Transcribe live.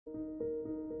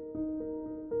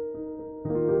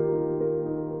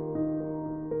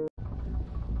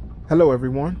Hello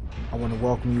everyone, I want to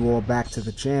welcome you all back to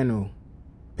the channel.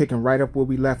 Picking right up where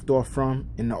we left off from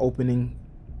in the opening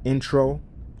intro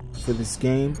for this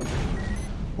game.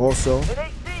 Also,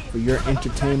 for your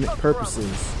entertainment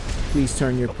purposes, please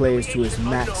turn your players to its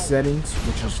max settings,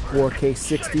 which is 4K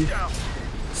 60.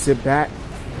 Sit back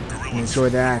and enjoy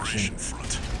the action.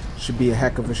 Should be a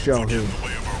heck of a show here.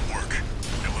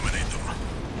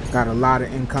 Got a lot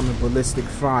of incoming ballistic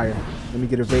fire. Let me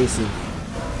get evasive.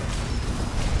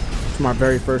 It's my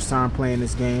very first time playing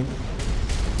this game.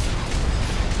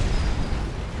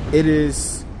 It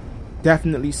is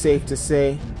definitely safe to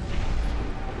say,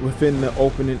 within the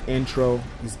opening intro,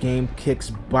 this game kicks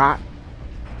butt,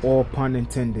 all pun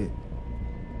intended.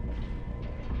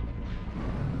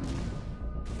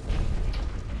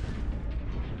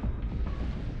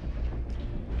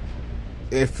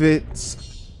 If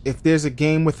there's a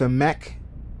game with a mech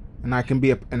and I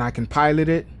can pilot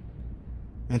it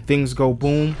and things go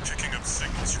boom,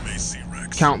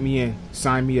 count me in,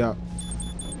 sign me up.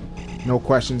 No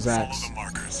questions asked.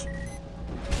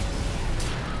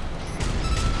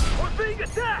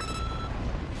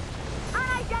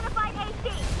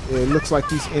 It looks like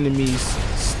these enemies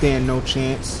stand no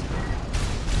chance.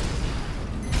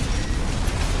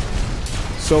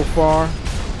 So far,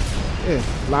 yeah,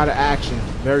 a lot of action,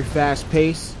 very fast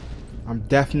pace. I'm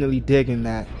definitely digging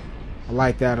that. I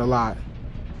like that a lot.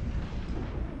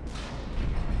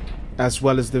 As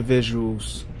well as the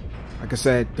visuals. Like I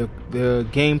said, the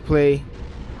gameplay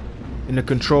and the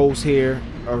controls here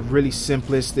are really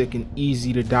simplistic and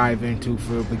easy to dive into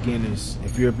for beginners.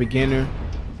 If you're a beginner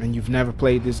and you've never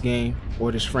played this game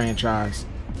or this franchise,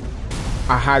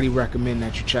 I highly recommend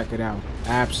that you check it out.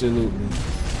 Absolutely.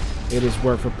 It is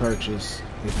worth a purchase.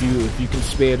 If you can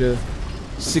spare the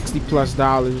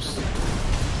 $60+,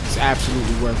 it's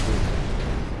absolutely worth it.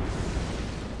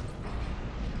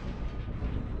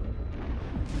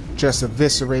 Just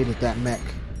eviscerated that mech.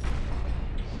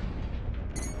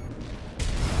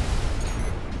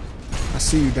 I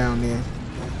see you down there.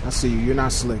 I see you. You're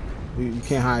not slick. You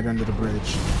can't hide under the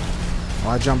bridge. Oh,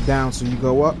 I jump down so you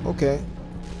go up? Okay.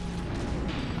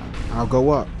 I'll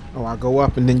go up. Oh, I'll go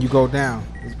up and then you go down.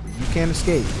 You can't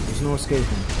escape. There's no escaping.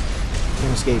 You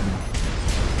can't escape me.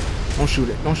 Don't shoot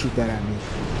it. Don't shoot that at me.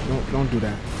 Don't do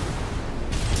that.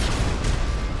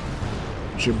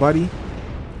 It's your buddy.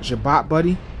 It's your bot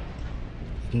buddy.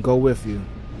 He can go with you.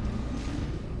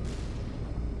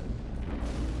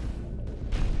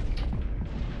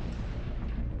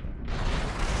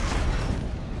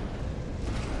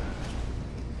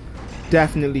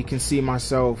 Definitely can see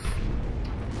myself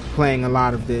playing a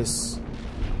lot of this.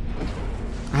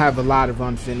 I have a lot of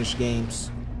unfinished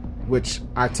games, which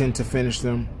I tend to finish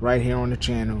them right here on the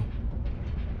channel.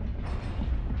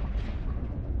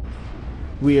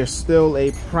 We are still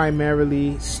a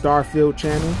primarily Starfield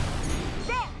channel,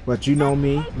 but you know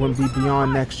me, wouldn't be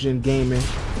beyond next gen gaming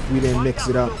if we didn't mix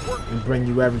it up and bring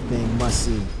you everything must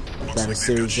see that is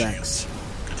Series X.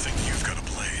 Good thing you've got a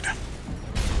blade.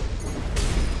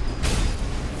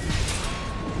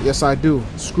 Yes, I do.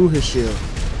 Screw his shield.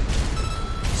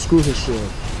 Screw his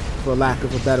shield, for lack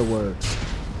of a better words.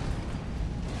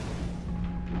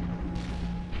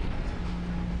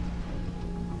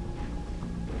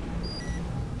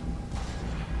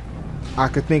 I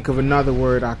could think of another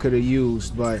word I could have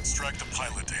used, but extract the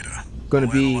pilot data. Gonna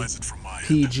be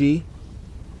PG.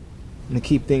 I'm gonna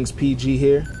keep things PG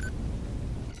here.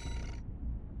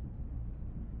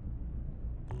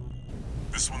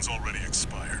 This one's already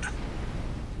expired.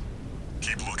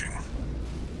 Keep looking.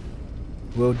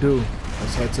 Will do.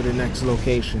 Let's head to the next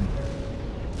location.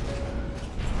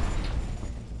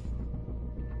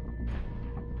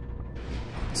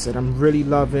 I said I'm really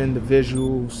loving the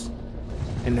visuals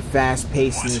and the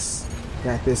fast-pacedness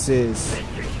that this is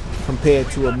compared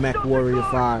to a Mech Warrior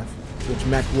 5, which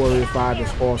Mech Warrior 5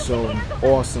 is also an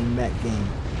awesome mech game.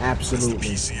 Absolutely.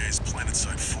 PCA's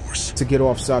planetside force. To get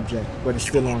off subject, but it's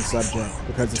still on subject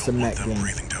because it's a mech game.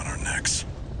 Breathing down our necks.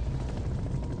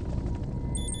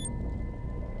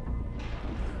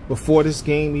 Before this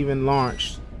game even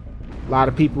launched, a lot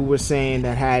of people were saying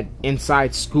that had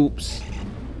inside scoops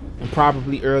and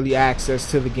probably early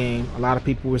access to the game. A lot of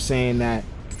people were saying that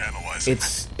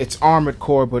it's Armored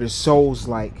Core, but it's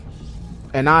Souls-like.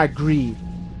 And I agreed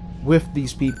with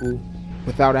these people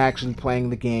without actually playing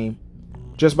the game,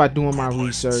 just by doing my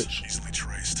research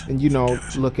and, you know,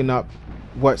 looking up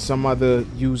what some other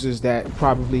users that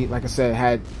probably, like I said,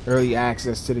 had early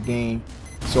access to the game,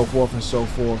 so forth and so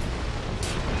forth.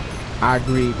 I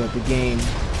agreed that the game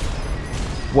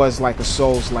was like a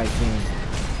Souls-like game.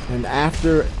 And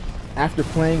after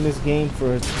playing this game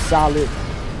for a solid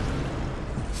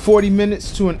 40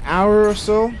 minutes to an hour or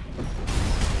so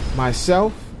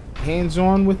myself,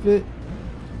 hands-on with it,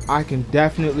 I can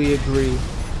definitely agree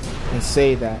and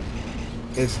say that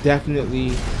it's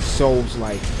definitely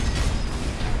Souls-like,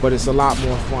 but it's a lot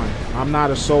more fun. I'm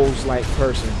not a Souls-like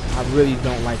person. I really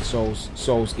don't like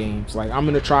Souls games. Like, I'm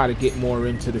gonna try to get more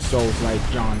into the Souls-like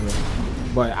genre,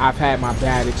 but I've had my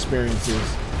bad experiences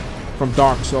from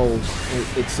Dark Souls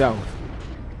itself.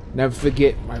 Never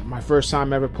forget my first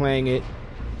time ever playing it.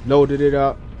 Loaded it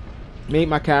up, made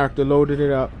my character, loaded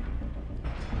it up,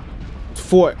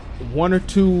 fought 1 or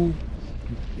 2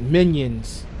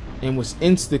 minions and was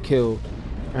insta-killed,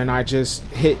 and I just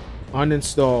hit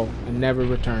uninstall and never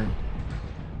returned.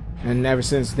 And ever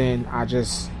since then, I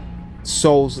just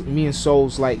me and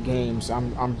Souls-like games,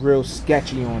 I'm real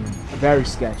sketchy on them, very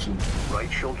sketchy.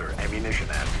 Right shoulder ammunition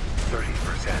at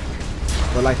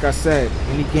 30%. But like I said,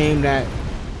 any game that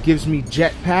gives me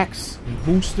jetpacks and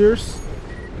boosters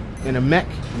and a mech,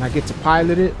 and I get to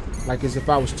pilot it like as if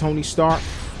I was Tony Stark,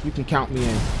 you can count me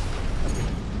in.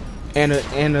 And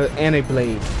a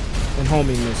blade and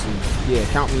homing missiles. Yeah,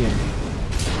 count me in.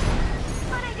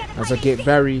 As I get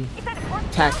very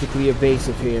tactically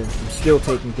evasive here, I'm still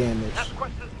taking damage. Ask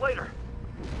questions later.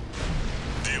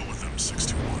 Deal with them,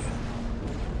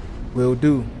 621. Will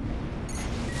do.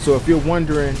 So if you're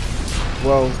wondering,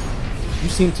 well, you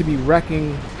seem to be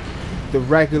wrecking the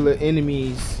regular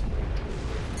enemies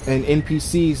and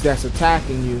NPCs that's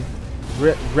attacking you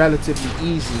relatively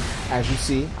easy. As you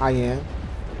see, I am.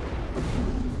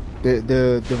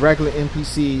 The regular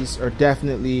NPCs are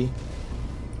definitely,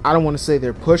 I don't want to say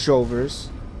they're pushovers,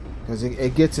 because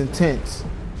it gets intense,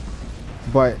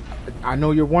 but I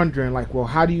know you're wondering, like, well,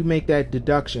 how do you make that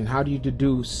deduction? How do you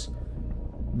deduce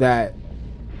that,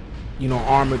 you know,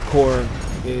 Armored Core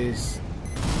is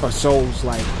a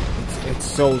Souls-like? It's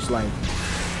Souls-like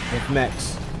with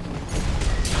mechs.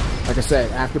 Like I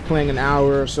said, after playing an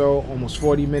hour or so, almost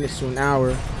 40 minutes to an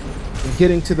hour, and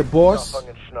getting to the boss,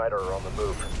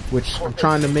 which I'm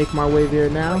trying to make my way there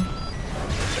now,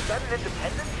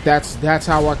 that's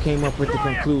how I came up with the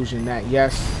conclusion that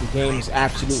yes, the game is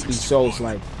absolutely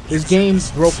Souls-like. This game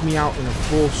broke me out in a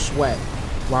full sweat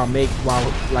while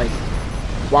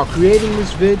creating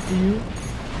this vid for you,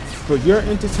 for your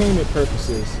entertainment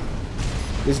purposes.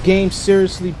 This game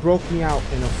seriously broke me out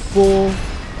in a full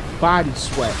body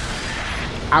sweat.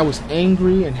 I was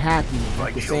angry and happy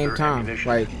at the same time.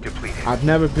 Like, I've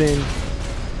never been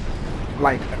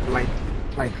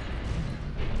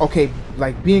okay,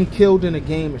 like, being killed in a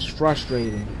game is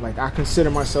frustrating. Like, I consider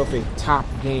myself a top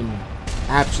gamer,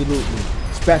 absolutely,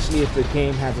 especially if the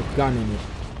game has a gun in it.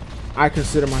 I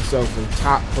consider myself a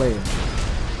top player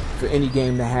for any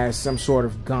game that has some sort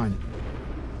of gun.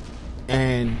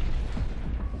 And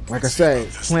like I said,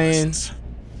 playing,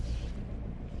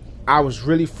 I was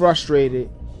really frustrated.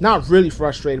 Not really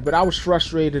frustrated, but I was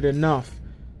frustrated enough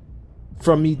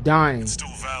from me dying.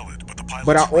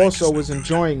 But I also was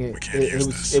enjoying it.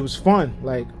 It was fun.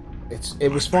 Like,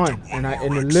 it was fun, and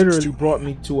it literally brought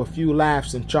me to a few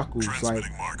laughs and chuckles. Like,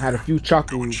 I had a few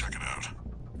chuckles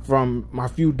from my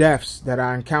few deaths that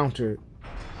I encountered.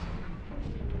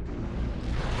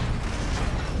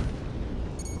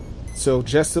 So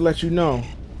just to let you know,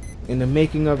 in the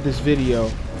making of this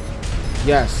video,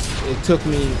 yes, it took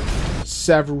me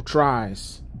several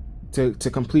tries to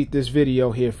complete this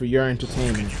video here for your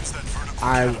entertainment.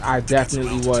 I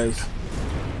definitely was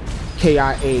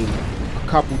KIA'd a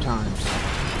couple times,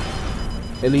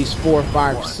 at least 4,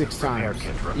 5, 6 times,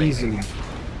 easily.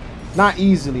 Not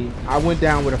easily, I went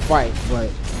down with a fight,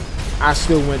 but I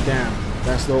still went down.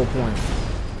 That's the whole point.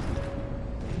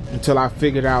 Until I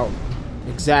figured out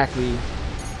exactly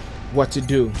what to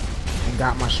do and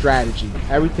got my strategy.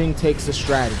 Everything takes a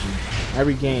strategy.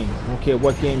 Every game, I don't care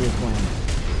what game you're playing.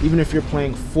 Even if you're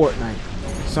playing Fortnite,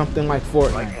 something like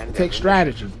Fortnite, it takes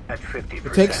strategy.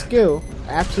 It takes skill,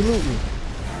 absolutely.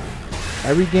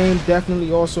 Every game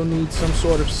definitely also needs some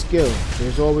sort of skill.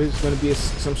 There's always going to be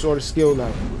some sort of skill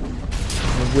level.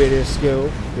 And where there's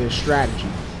skill, there's strategy.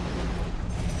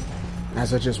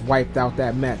 As I just wiped out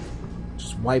that mech.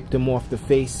 Just wiped him off the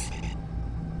face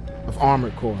of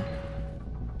Armored Core.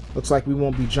 Looks like we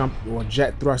won't be jump or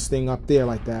jet thrusting up there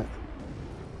like that.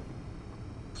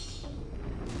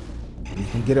 You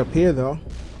can get up here though.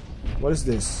 What is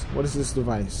this? What is this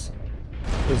device?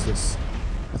 What is this?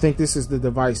 I think this is the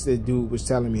device that dude was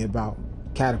telling me about.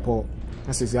 Catapult.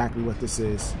 That's exactly what this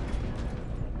is.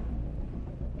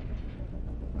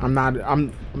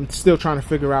 I'm still trying to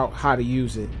figure out how to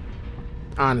use it.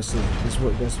 Honestly,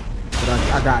 but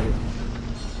I got it.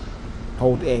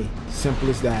 Hold A. Simple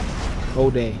as that.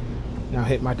 Hold A. Now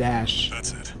hit my dash.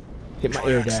 That's it. Hit my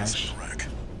air dash.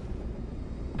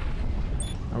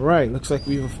 All right, looks like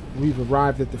we've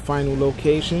arrived at the final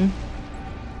location.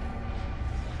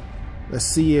 Let's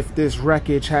see if this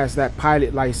wreckage has that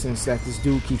pilot license that this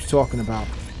dude keeps talking about.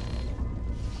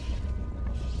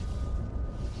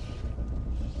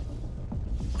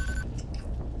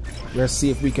 Let's see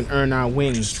if we can earn our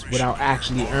wings without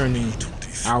actually earning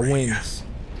our wings.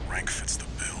 Rank fits the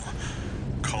bill.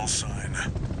 Call sign.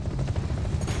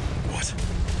 What?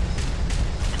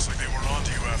 Looks like they were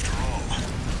onto you after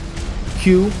all.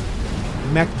 Q,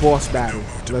 mech boss battle.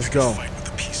 Let's go. Fight with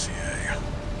the PCA.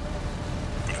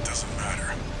 But it doesn't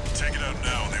matter. Take it out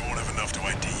now and they won't have enough to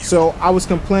ID you. So I was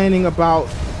complaining about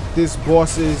this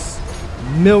boss's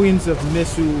millions of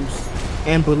missiles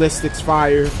and ballistics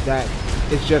fire that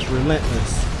is just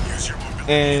relentless.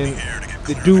 And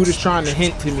the dude is trying to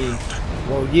hint to me,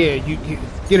 well, yeah, you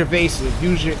get evasive,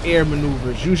 use your air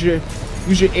maneuvers, use your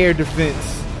air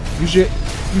defense, use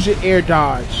your air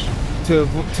dodge to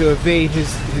evade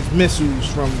his missiles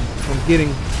from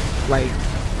getting like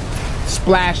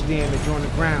splash damage on the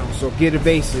ground. So get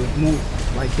evasive,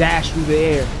 move, like dash through the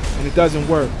air, and it doesn't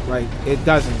work. Like it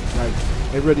doesn't. Like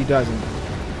it really doesn't.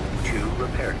 2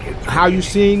 repair kits. How you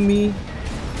seeing me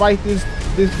fight this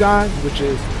guy? Which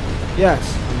is,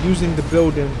 yes, I'm using the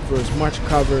building for as much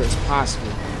cover as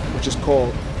possible, which is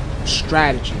called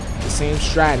strategy. The same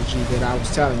strategy that I was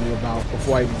telling you about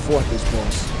before I even fought this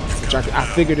boss, which I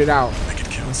figured it out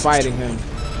in fighting him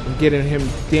and getting him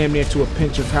damn near to a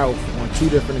pinch of health on 2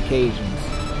 different occasions.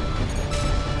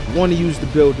 You want to use the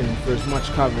building for as much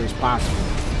cover as possible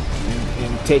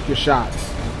and take your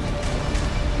shots.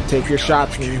 Take your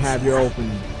shots when you have your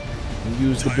opening and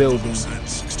use the building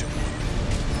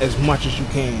as much as you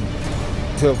can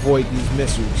to avoid these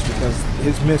missiles, because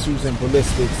his missiles and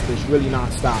ballistics is really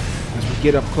non-stop. As we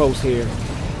get up close here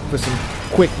for some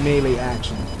quick melee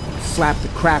action, slap the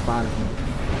crap out of him.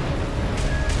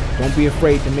 Don't be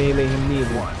afraid to melee him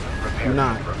neither. Do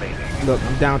not. Look,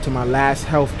 I'm down to my last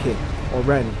health kit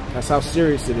already. That's how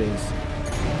serious it is.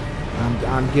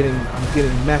 I'm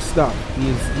getting messed up.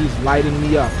 He's lighting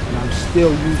me up, and I'm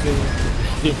still using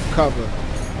cover.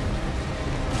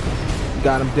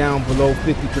 Got him down below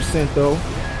 50% though.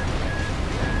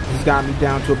 He's got me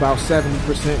down to about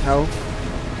 70% health.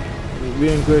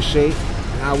 We're in good shape.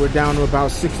 Now we're down to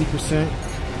about 60%.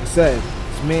 I said,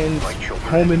 this man's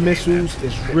homing missiles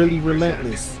is really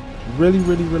relentless. Really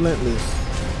relentless.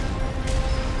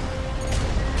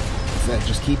 I said,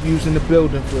 just keep using the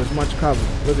building for as much cover.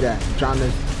 Look at that. I'm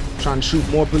trying to shoot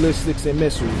more ballistics and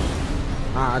missiles.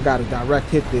 I got a direct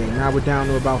hit there. Now we're down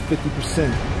to about 50%.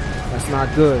 That's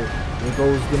not good. There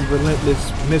goes the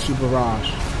relentless missile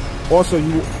barrage. Also,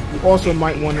 you also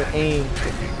might want to aim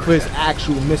for his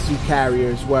actual missile carrier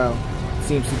as well.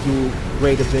 Seems to do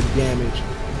greater bit of damage.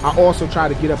 I also try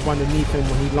to get up underneath him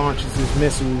when he launches his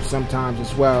missiles sometimes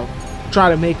as well. Try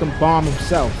to make him bomb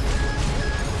himself.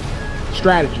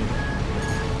 Strategy.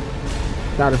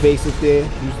 Got evasive there.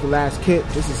 Use the last kit.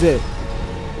 This is it.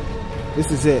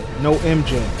 This is it. No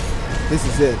MJ. This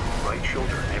is it.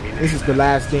 This is the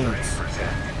last dance.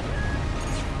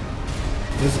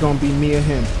 This is gonna be me and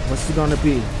him. What's it gonna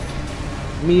be?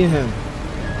 Me and him.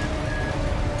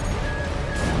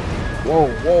 Whoa.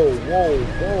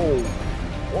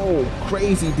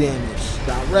 Crazy damage.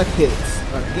 Direct hits.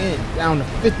 Again, down to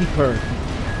 50 per.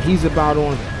 He's about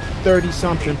on 30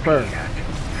 something per.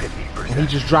 And he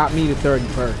just dropped me to 30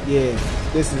 per. Yeah,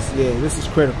 this is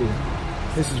critical.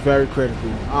 This is very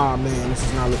critical. Ah, man, this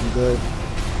is not looking good.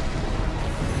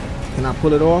 Can I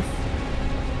pull it off?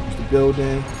 There's the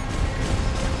building.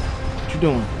 What you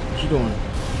doing? What you doing?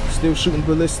 Still shooting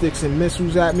ballistics and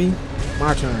missiles at me?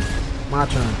 My turn. My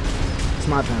turn. It's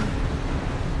my turn.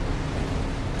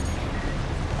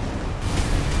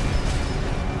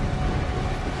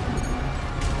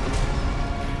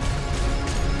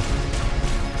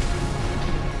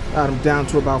 Got him down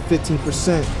to about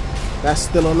 15%. That's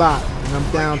still a lot. And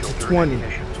I'm down to 20,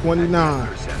 29,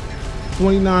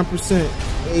 29%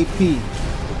 AP,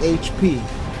 HP.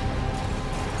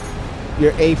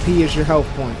 Your AP is your health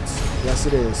points. Yes,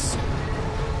 it is.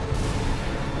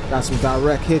 Got some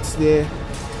direct hits there.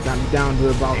 Got me down to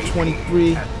about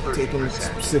 23, taking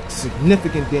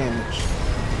significant damage.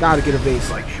 Gotta get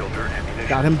evasive.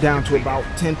 Got him down to about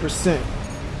 10%.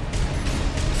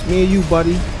 It's me and you,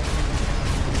 buddy.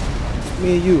 It's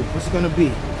me and you. What's it gonna be?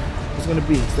 What's it gonna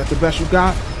be? Is that the best you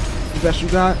got? The best you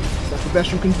got? Is that the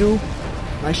best you can do?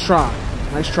 Nice try.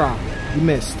 Nice try. You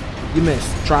missed. You missed.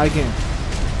 Try again.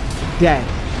 Dead.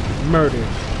 Murdered.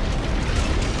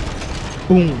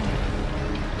 Boom.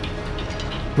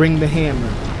 Bring the hammer.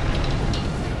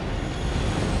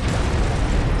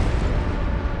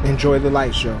 Enjoy the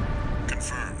light show.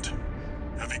 Confirmed.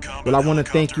 Have Well, I want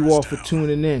to thank you all for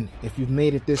tuning in. If you've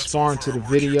made it this far into the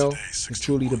video, you're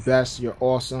truly the best. You're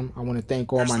awesome. I want to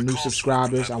thank all my new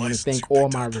subscribers. I want to thank all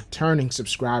my returning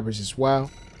subscribers as well.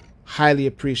 Highly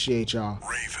appreciate y'all.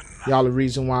 Y'all the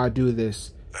reason why I do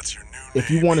this.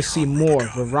 If you want to see more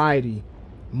variety,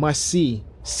 must see,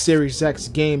 Series X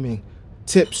gaming,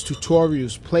 tips,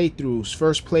 tutorials, playthroughs,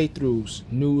 first playthroughs,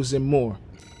 news, and more,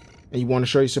 and you want to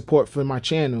show your support for my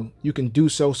channel, you can do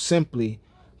so simply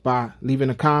by leaving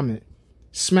a comment.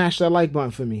 Smash that like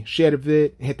button for me, share the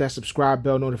vid, and hit that subscribe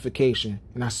bell notification.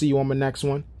 And I'll see you on my next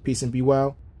one. Peace and be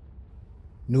well.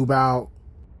 Noob out.